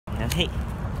Hey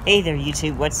there,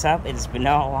 YouTube. What's up? It's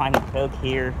Banal Lime and Coke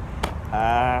here.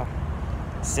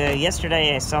 So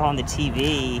yesterday I saw on the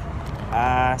TV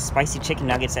spicy chicken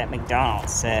nuggets at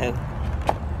McDonald's. So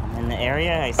I'm in the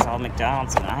area. I saw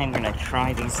McDonald's, and I'm gonna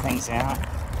try these things out.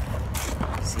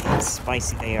 See how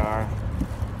spicy they are.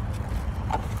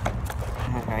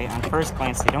 Alright, on first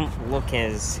glance, they don't look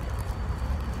kind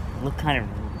of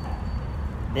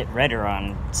a bit redder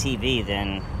on TV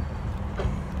than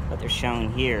what they're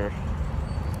showing here.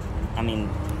 I mean,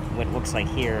 what it looks like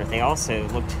here. They also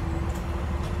looked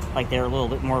like they were a little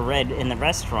bit more red in the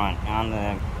restaurant on the,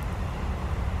 I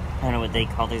don't know what they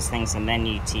call those things, the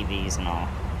menu TVs and all.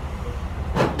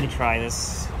 Let me try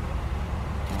this.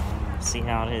 See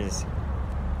how it is.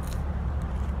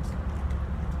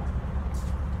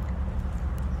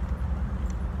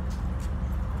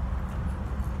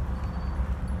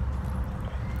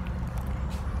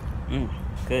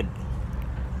 Good.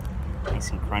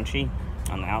 Nice and crunchy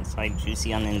on the outside,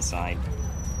 juicy on the inside.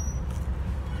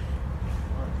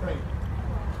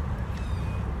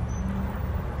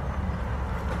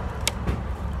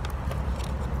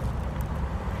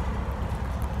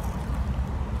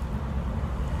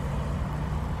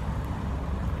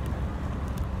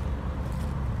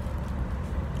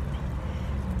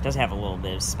 It does have a little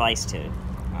bit of spice to it.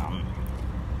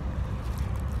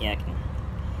 Yeah,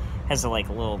 has a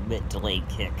little bit delayed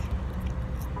kick.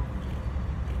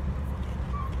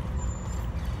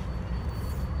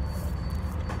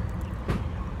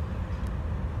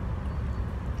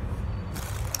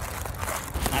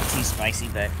 Not too spicy,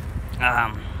 but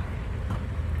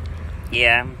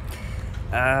yeah.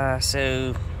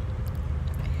 So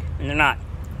they're not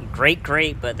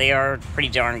great, but they are pretty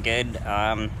darn good.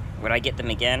 Would I get them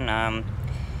again?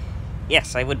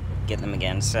 Yes, I would get them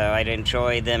again. So I'd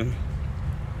enjoy them.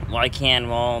 Well, I can.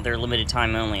 Well, they're limited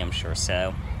time only, I'm sure.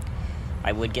 So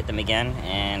I would get them again,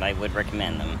 and I would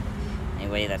recommend them.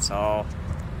 Anyway, that's all.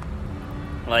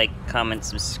 Like, comment,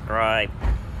 subscribe,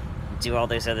 do all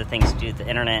those other things to do with the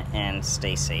internet, and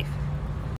stay safe.